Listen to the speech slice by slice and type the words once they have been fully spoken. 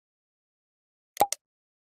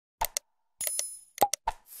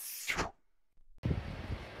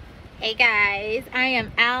Hey guys, I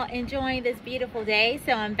am out enjoying this beautiful day,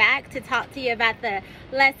 so I'm back to talk to you about the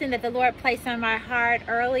lesson that the Lord placed on my heart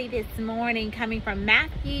early this morning, coming from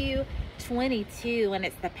Matthew 22, and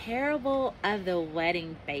it's the parable of the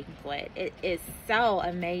wedding banquet. It is so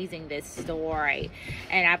amazing, this story,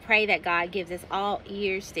 and I pray that God gives us all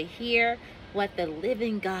ears to hear what the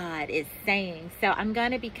living God is saying. So I'm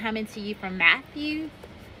going to be coming to you from Matthew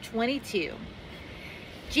 22.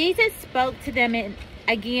 Jesus spoke to them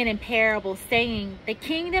again in parable, saying, "The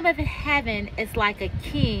kingdom of heaven is like a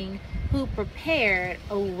king who prepared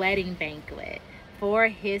a wedding banquet for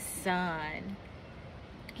his son.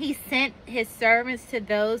 He sent his servants to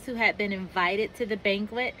those who had been invited to the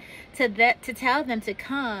banquet to tell them to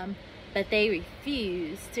come, but they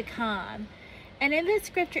refused to come." And in this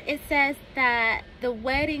scripture, it says that the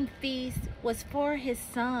wedding feast was for his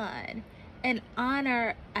son, in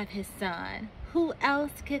honor of his son. Who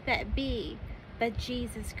else could that be but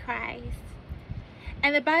Jesus Christ?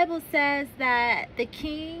 And the Bible says that the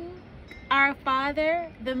King, our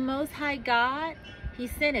Father, the Most High God, he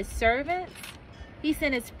sent his servants, he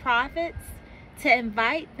sent his prophets to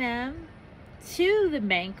invite them to the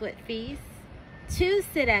banquet feast, to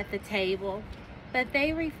sit at the table, but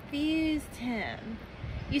they refused him.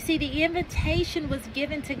 You see, the invitation was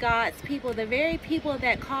given to God's people, the very people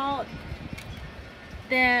that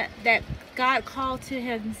God called to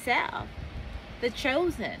himself, the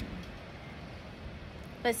chosen.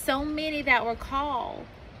 But so many that were called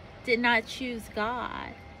did not choose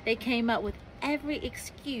God. They came up with every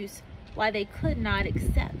excuse why they could not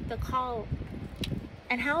accept the call.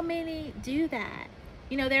 And how many do that?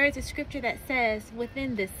 You know, there is a scripture that says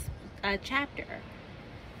within this chapter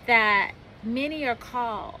that many are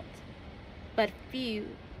called, but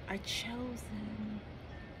few are chosen.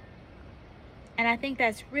 And I think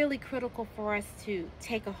that's really critical for us to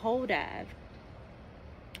take a hold of.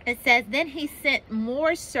 It says, "Then he sent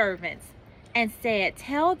more servants and said,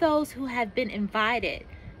 'Tell those who have been invited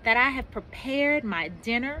that I have prepared my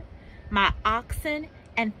dinner. My oxen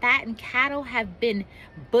and fattened cattle have been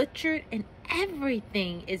butchered, and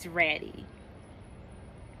everything is ready.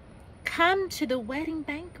 Come to the wedding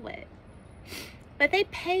banquet.' But they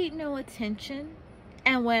paid no attention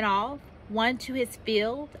and went off, one to his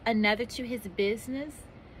field, another to his business.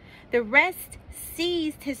 The rest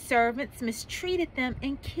seized his servants, mistreated them,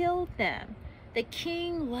 and killed them. The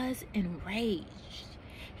king was enraged.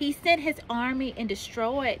 He sent his army and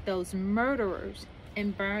destroyed those murderers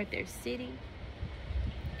and burned their city."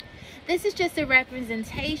 This is just a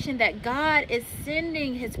representation that God is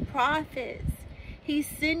sending his prophets. He's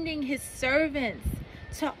sending his servants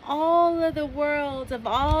to all of the world, of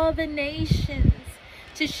all the nations,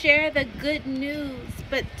 to share the good news.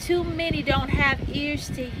 But too many don't have ears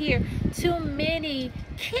to hear. Too many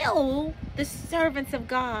kill the servants of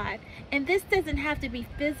God. And this doesn't have to be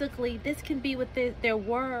physically. This can be with their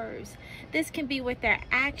words. This can be with their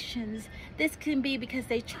actions. This can be because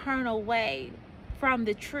they turn away from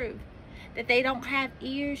the truth, that they don't have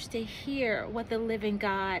ears to hear what the living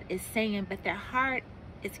God is saying, but their heart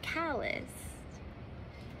is calloused.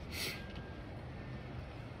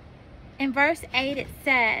 In verse 8 it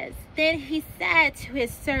says, "Then he said to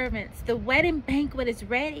his servants, 'The wedding banquet is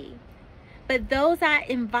ready, but those I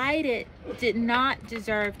invited did not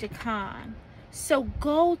deserve to come. So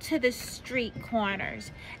go to the street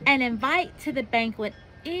corners and invite to the banquet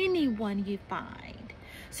anyone you find.'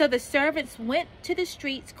 So the servants went to the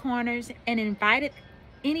street corners and invited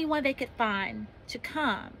anyone they could find to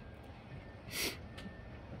come,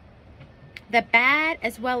 the bad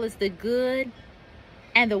as well as the good,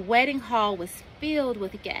 and the wedding hall was filled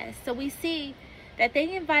with guests." So we see that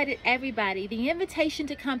they invited everybody. The invitation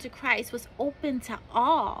to come to Christ was open to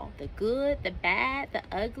all, the good, the bad, the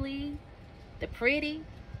ugly, the pretty.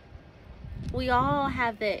 We all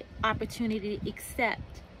have the opportunity to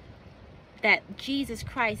accept that Jesus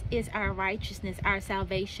Christ is our righteousness, our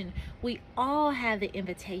salvation. We all have the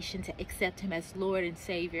invitation to accept him as Lord and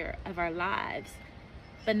Savior of our lives,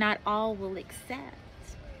 but not all will accept.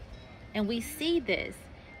 And we see this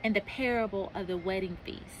in the parable of the wedding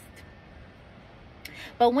feast.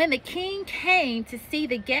 "But when the king came to see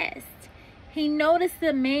the guests, he noticed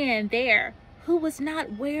the man there who was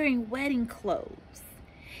not wearing wedding clothes.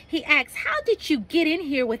 He asked, 'How did you get in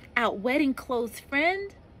here without wedding clothes,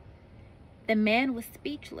 friend?' The man was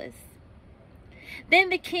speechless. Then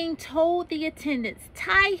the king told the attendants,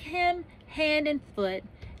 'Tie him hand and foot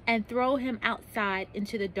and throw him outside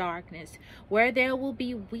into the darkness, where there will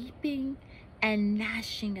be weeping and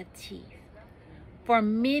gnashing of teeth. For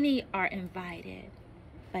many are invited,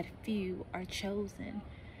 but few are chosen.'"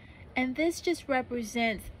 And this just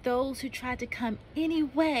represents those who try to come any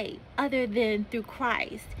way other than through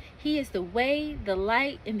Christ. He is the way, the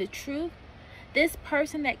light, and the truth. This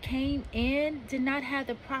person that came in did not have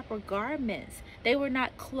the proper garments. They were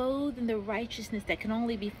not clothed in the righteousness that can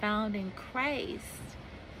only be found in Christ.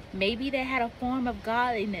 Maybe they had a form of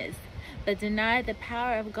godliness, but denied the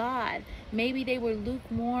power of God. Maybe they were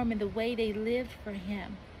lukewarm in the way they lived for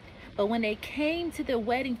Him. But when they came to the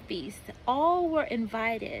wedding feast, all were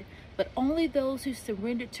invited, but only those who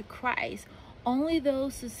surrendered to Christ, only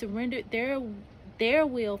those who surrendered their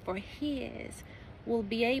will for His, will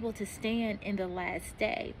be able to stand in the last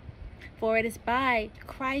day. For it is by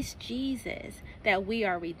Christ Jesus that we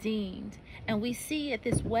are redeemed. And we see at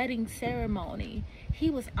this wedding ceremony, He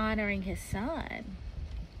was honoring His Son.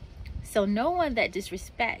 So no one that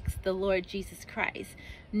disrespects the Lord Jesus Christ,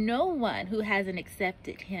 no one who hasn't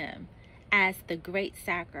accepted Him as the great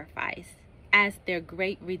sacrifice, as their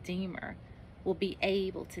great Redeemer, will be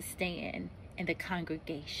able to stand in the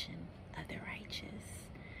congregation of the righteous.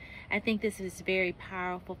 I think this is very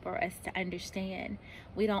powerful for us to understand.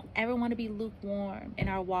 We don't ever want to be lukewarm in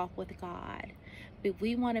our walk with God, but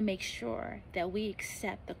we want to make sure that we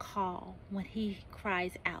accept the call when He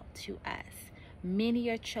cries out to us. Many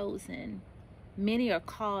are chosen, many are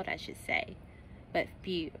called, I should say, but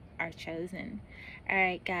few are chosen. All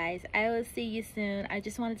right, guys, I will see you soon. I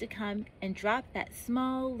just wanted to come and drop that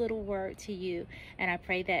small little word to you, and I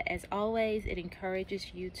pray that, as always, it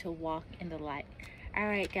encourages you to walk in the light. All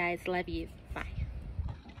right, guys, love you.